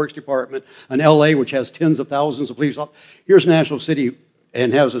public works department, and LA, which has tens of thousands of police officers. Here's National City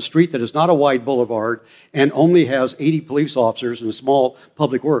and has a street that is not a wide boulevard and only has 80 police officers and a small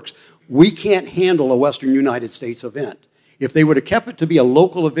public works. We can't handle a Western United States event. If they would have kept it to be a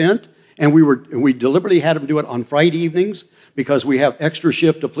local event, and we deliberately had them do it on Friday evenings because we have extra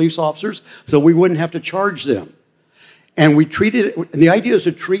shift of police officers, so we wouldn't have to charge them. And we treated it, and the idea is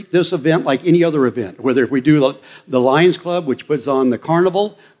to treat this event like any other event. Whether if we do the Lions Club, which puts on the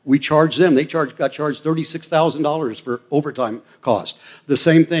carnival, we charge them. They got charged $36,000 for overtime cost. The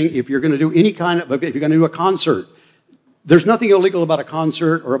same thing if you're going to do any kind of, if you're going to do a concert. There's nothing illegal about a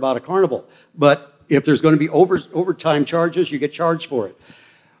concert or about a carnival, but if there's going to be overtime charges, you get charged for it.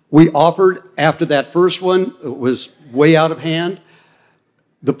 We offered, after that first one was way out of hand,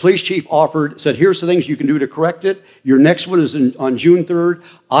 the police chief said, here's the things you can do to correct it. Your next one is on June 3rd.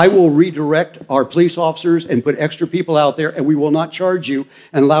 I will redirect our police officers and put extra people out there, and we will not charge you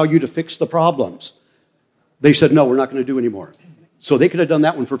and allow you to fix the problems. They said, no, we're not going to do anymore. So they could have done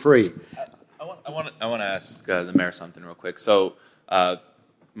that one for free. I want to ask the mayor something real quick. So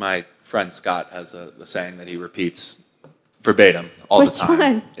my friend Scott has a saying that he repeats verbatim all the time. Which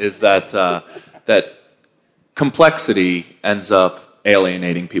one? Is that that complexity ends up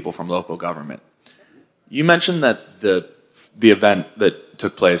alienating people from local government. You mentioned that the event that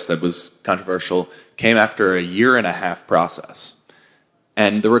took place that was controversial came after a 1.5-year process.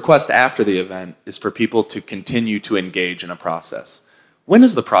 And the request after the event is for people to continue to engage in a process. When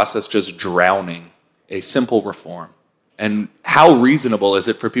is the process just drowning a simple reform? And how reasonable is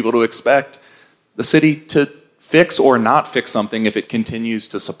it for people to expect the city to fix or not fix something if it continues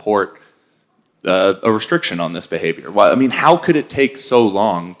to support a restriction on this behavior? Well, I mean, how could it take so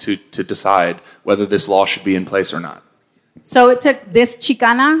long to decide whether this law should be in place or not? So it took this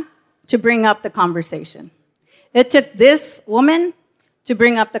Chicana to bring up the conversation. It took this woman to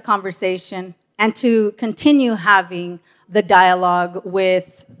bring up the conversation and to continue having the dialogue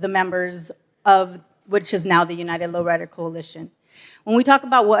with the members of, which is now the United Lowrider Coalition. When we talk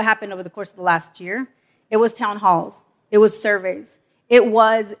about what happened over the course of the last year, it was town halls, it was surveys, it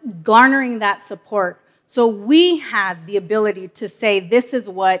was garnering that support. So we had the ability to say, this is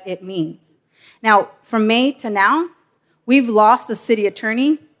what it means. Now, from May to now, we've lost the city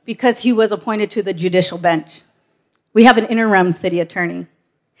attorney because he was appointed to the judicial bench. We have an interim city attorney.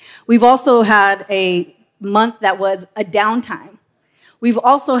 We've also had a month that was a downtime. We've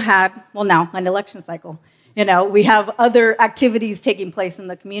also had, well, now, an election cycle. You know, we have other activities taking place in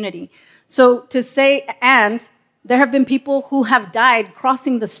the community. So to say, and there have been people who have died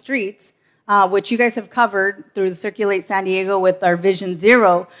crossing the streets, which you guys have covered through the Circulate San Diego with our Vision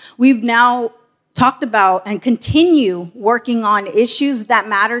Zero. We've now talked about and continue working on issues that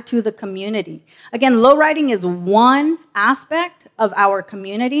matter to the community. Again, lowriding is one aspect of our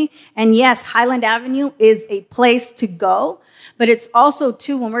community. And yes, Highland Avenue is a place to go. But it's also,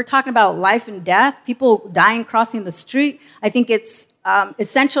 too, when we're talking about life and death, people dying crossing the street, I think it's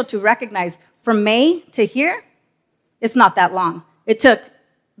essential to recognize from May to here, it's not that long. It took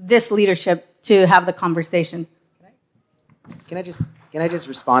this leadership to have the conversation. Can I just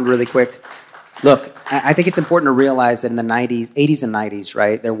respond really quick? Look, I think it's important to realize that in the 80s and 90s,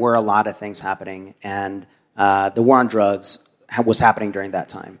 right, there were a lot of things happening, and the war on drugs was happening during that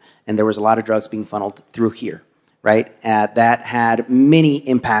time, and there was a lot of drugs being funneled through here, right? That had many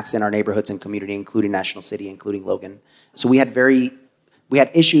impacts in our neighborhoods and community, including National City, including Logan. So we had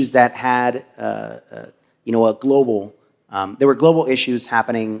issues that had a global. There were global issues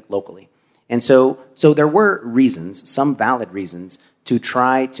happening locally, and so there were reasons, some valid reasons, to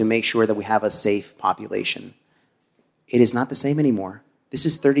try to make sure that we have a safe population. It is not the same anymore. This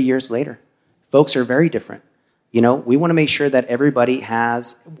is 30 years later. Folks are very different. You know, we want to make sure that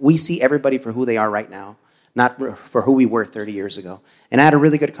we see everybody for who they are right now, not for who we were 30 years ago. And I had a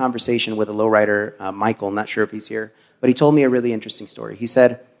really good conversation with a lowrider, Michael, I'm not sure if he's here, but he told me a really interesting story. He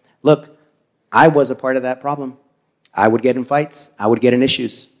said, look, I was a part of that problem. I would get in fights. I would get in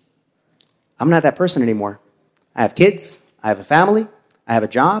issues. I'm not that person anymore. I have kids. I have a family. I have a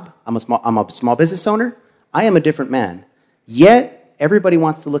job. I'm a small business owner. I am a different man. Yet, everybody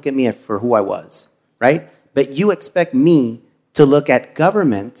wants to look at me for who I was, right? But you expect me to look at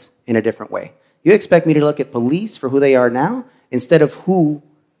government in a different way. You expect me to look at police for who they are now instead of who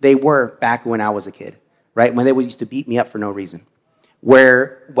they were back when I was a kid, right? When they used to beat me up for no reason.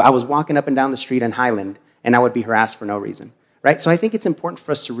 Where I was walking up and down the street in Highland and I would be harassed for no reason, right? So I think it's important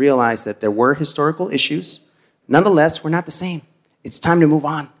for us to realize that there were historical issues. Nonetheless, we're not the same. It's time to move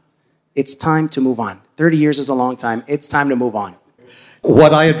on. It's time to move on. 30 years is a long time. It's time to move on.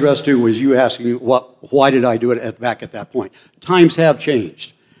 What I addressed to was you asking me, why did I do it back at that point? Times have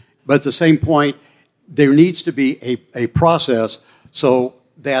changed. But at the same point, there needs to be a process so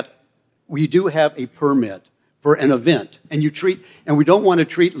that we do have a permit for an event. And we don't want to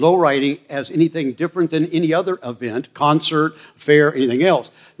treat low riding as anything different than any other event, concert, fair, anything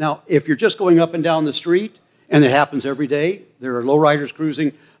else. Now, if you're just going up and down the street, and it happens every day, there are low riders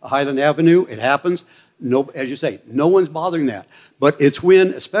cruising Highland Avenue, it happens. No, as you say, no one's bothering that. But it's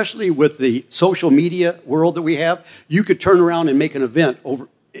when, especially with the social media world that we have, you could turn around and make an event over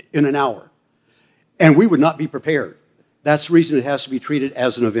in an hour. And we would not be prepared. That's the reason it has to be treated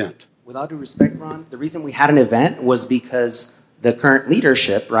as an event. With all due respect, Ron, the reason we had an event was because the current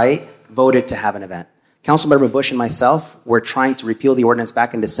leadership, right, voted to have an event. Councilmember Bush and myself were trying to repeal the ordinance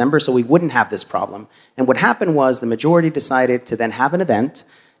back in December so we wouldn't have this problem. And what happened was the majority decided to then have an event,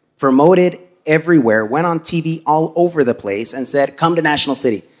 promoted everywhere, went on TV all over the place and said, come to National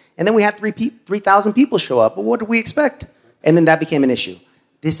City. And then we had 3,000 people show up. But what did we expect? And then that became an issue.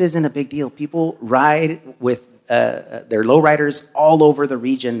 This isn't a big deal. People ride with their lowriders all over the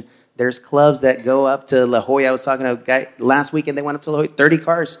region. There's clubs that go up to La Jolla. I was talking to a guy last weekend. They went up to La Jolla, 30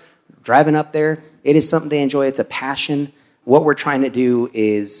 cars driving up there. It is something they enjoy. It's a passion. What we're trying to do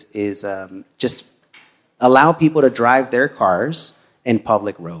is just allow people to drive their cars in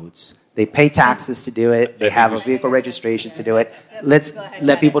public roads. They pay taxes to do it. They have a vehicle registration to do it. Let's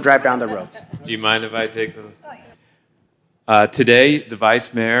let people drive down the roads. Do you mind if I take them? Today, the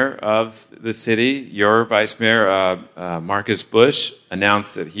vice mayor of the city, your vice mayor, Marcus Bush,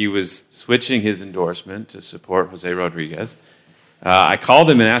 announced that he was switching his endorsement to support Jose Rodriguez. I called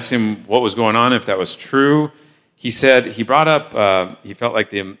him and asked him what was going on, if that was true. He said he brought up, he felt like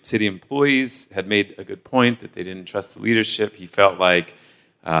the city employees had made a good point, that they didn't trust the leadership. He felt like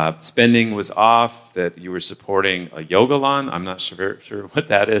spending was off, that you were supporting a yoga lawn. I'm not sure what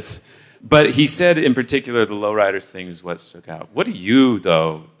that is. But he said in particular the lowriders thing is what stuck out. What do you,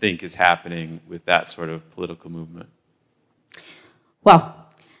 though, think is happening with that sort of political movement? Well,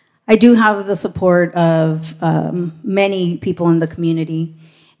 I do have the support of many people in the community.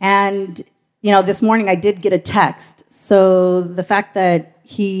 And, this morning I did get a text. So the fact that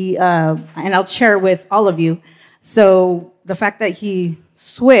he, and I'll share with all of you, so the fact that he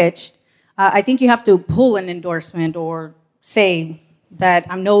switched, I think you have to pull an endorsement or say that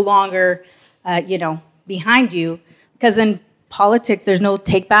I'm no longer, behind you. Because in politics, there's no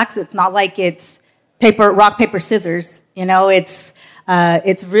takebacks. It's not like it's rock, paper, scissors. It's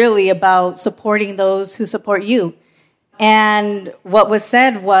really about supporting those who support you. And what was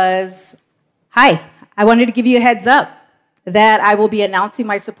said was, hi, I wanted to give you a heads up that I will be announcing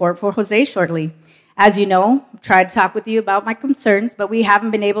my support for Jose shortly. As you know, I've tried to talk with you about my concerns, but we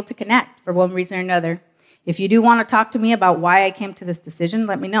haven't been able to connect for one reason or another. If you do want to talk to me about why I came to this decision,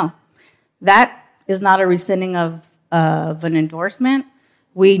 let me know. That is not a rescinding of an endorsement.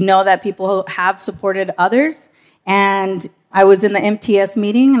 We know that people have supported others, and I was in the MTS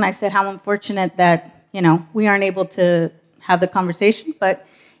meeting, and I said how unfortunate that, we aren't able to have the conversation, but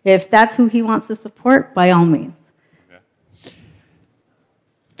if that's who he wants to support, by all means. Okay.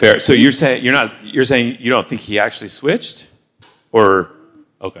 Fair. So you're saying you don't think he actually switched? Or,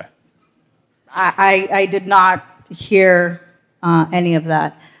 okay. I did not hear any of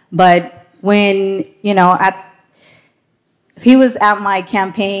that. But when, he was at my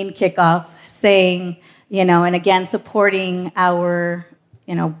campaign kickoff saying, and again, supporting our,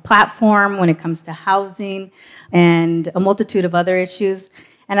 platform when it comes to housing and a multitude of other issues.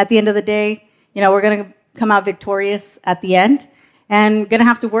 And at the end of the day, we're going to come out victorious at the end and going to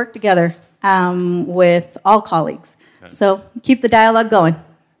have to work together with all colleagues. Okay. So keep the dialogue going.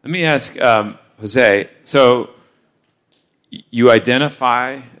 Let me ask, Jose, so you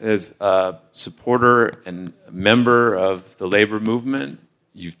identify as a supporter and a member of the labor movement.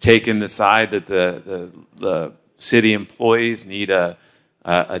 You've taken the side that the city employees need a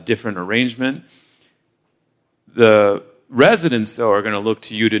different arrangement. The residents, though, are going to look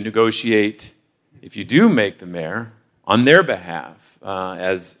to you to negotiate, if you do make the mayor, on their behalf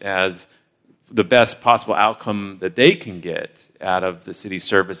as the best possible outcome that they can get out of the city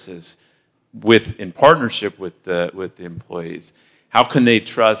services in partnership with the employees. How can they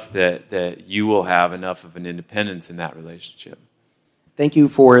trust that you will have enough of an independence in that relationship? Thank you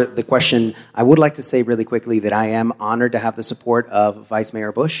for the question. I would like to say really quickly that I am honored to have the support of Vice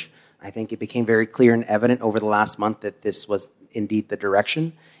Mayor Bush. I think it became very clear and evident over the last month that this was indeed the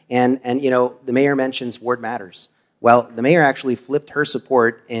direction. And the mayor mentions Ward Matters. Well, the mayor actually flipped her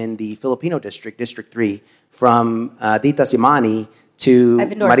support in the Filipino district, District 3, from Dita Simani to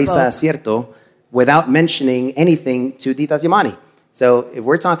Marisa Acierto without mentioning anything to Dita Simani. So if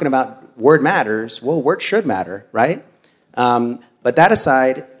we're talking about Word Matters, well, words should matter, right? But that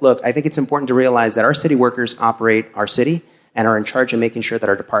aside, look, I think it's important to realize that our city workers operate our city. and are in charge of making sure that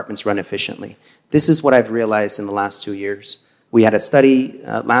our departments run efficiently. This is what I've realized in the last 2 years. We had a study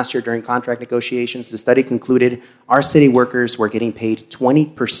last year during contract negotiations. The study concluded our city workers were getting paid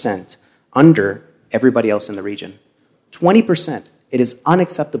 20% under everybody else in the region. 20%. It is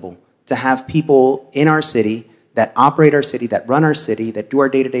unacceptable to have people in our city that operate our city, that run our city, that do our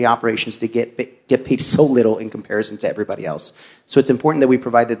day-to-day operations to get paid so little in comparison to everybody else. So it's important that we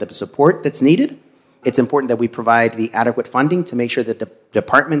provide the support that's needed. It's important that we provide the adequate funding to make sure that the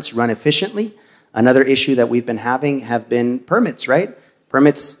departments run efficiently. Another issue that we've been having have been permits, right?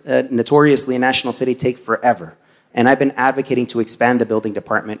 Permits notoriously in National City take forever. And I've been advocating to expand the building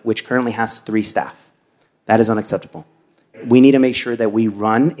department, which currently has 3 staff. That is unacceptable. We need to make sure that we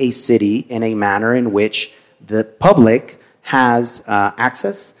run a city in a manner in which the public has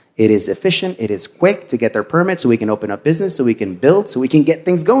access. It is efficient, it is quick to get their permits so we can open up business, so we can build, so we can get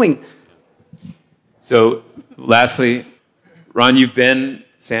things going. So, lastly, Ron, you've been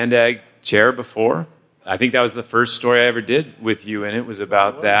Sandag chair before. I think that was the first story I ever did with you in it, was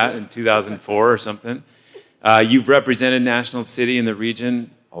about that in 2004 or something. You've represented National City in the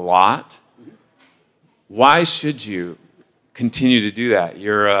region a lot. Why should you continue to do that?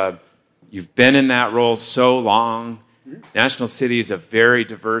 You've been in that role so long. National City is a very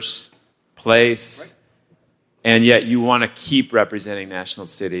diverse place. And yet you want to keep representing National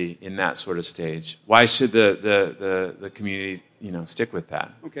City in that sort of stage. Why should the community, stick with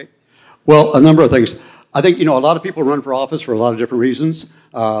that? Okay. Well, a number of things. I think, a lot of people run for office for a lot of different reasons.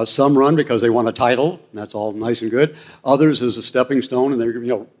 Some run because they want a title, and that's all nice and good. Others is a stepping stone, and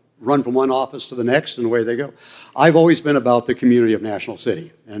they're, run from one office to the next, and away they go. I've always been about the community of National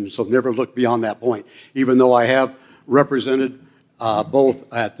City, and so never looked beyond that point, even though I have represented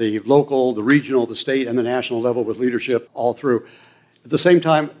both at the local, the regional, the state, and the national level with leadership all through. At the same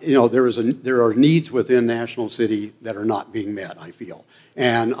time, there are needs within National City that are not being met, I feel.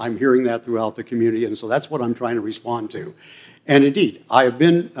 And I'm hearing that throughout the community, and so that's what I'm trying to respond to. And indeed, I have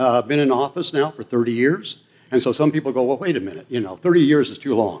been in office now for 30 years, and so some people go, well, wait a minute, 30 years is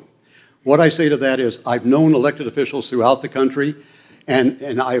too long. What I say to that is I've known elected officials throughout the country,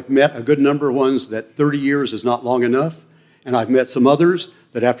 and I've met a good number of ones that 30 years is not long enough. And I've met some others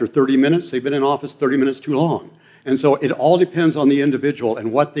that after 30 minutes, they've been in office 30 minutes too long. And so it all depends on the individual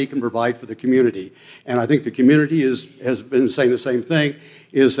and what they can provide for the community. And I think the community has been saying the same thing,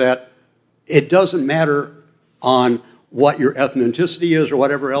 is that it doesn't matter on what your ethnicity is or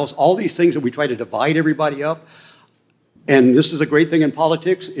whatever else. All these things that we try to divide everybody up. And this is a great thing in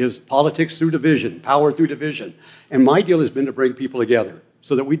politics, is politics through division, power through division. And my deal has been to bring people together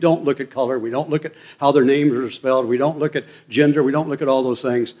so that we don't look at color, we don't look at how their names are spelled, we don't look at gender, we don't look at all those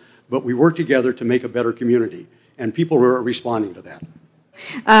things, but we work together to make a better community. And people are responding to that.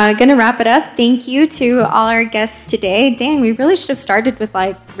 Gonna wrap it up. Thank you to all our guests today. Dang, we really should have started with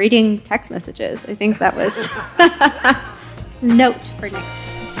reading text messages. I think that was note for next time.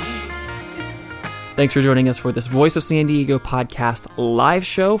 Thanks for joining us for this Voice of San Diego podcast live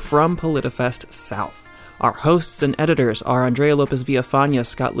show from PolitiFest South. Our hosts and editors are Andrea Lopez Villafana,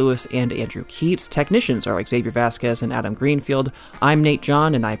 Scott Lewis, and Andrew Keats. Technicians are Xavier Vasquez and Adam Greenfield. I'm Nate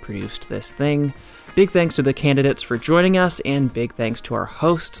John, and I produced this thing. Big thanks to the candidates for joining us, and big thanks to our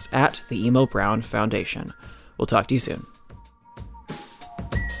hosts at the Emo Brown Foundation. We'll talk to you soon.